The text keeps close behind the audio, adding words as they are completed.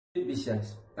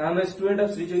Biswas. I am a student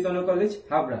of Sri Chaitanya College,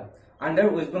 Habra, under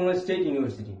West Bengal State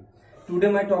University.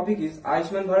 Today my topic is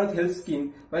Ayushman Bharat Health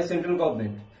Scheme by Central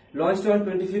Government, launched on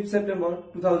 25th September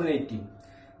 2018.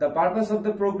 The purpose of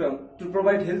the program to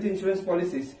provide health insurance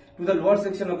policies to the lower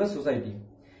section of the society.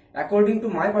 According to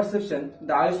my perception,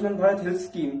 the Ayushman Bharat Health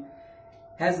Scheme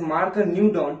has marked a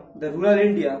new dawn the rural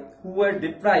India who were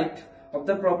deprived of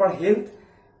the proper health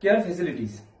care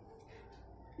facilities.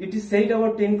 It is said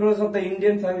about 10 crores of the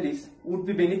Indian families would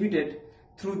be benefited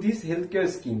through this healthcare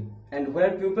scheme, and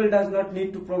where people does not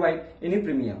need to provide any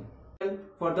premium.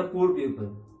 For the poor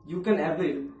people, you can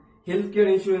avail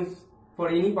healthcare insurance for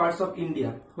any parts of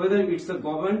India, whether it's a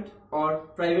government or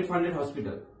private funded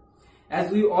hospital.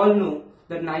 As we all know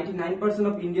that 99%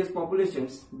 of India's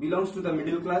populations belongs to the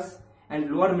middle class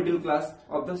and lower middle class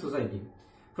of the society.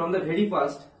 From the very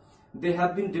first, they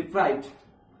have been deprived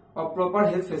of proper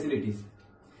health facilities.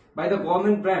 By the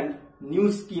government brand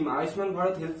new scheme Ayushman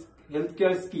Bharat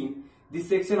Healthcare Scheme, this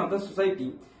section of the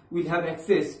society will have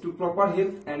access to proper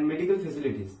health and medical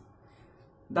facilities,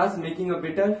 thus making a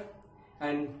better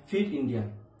and fit India.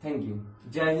 Thank you.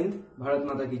 Jai Hind, Bharat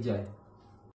Mata ki Jai.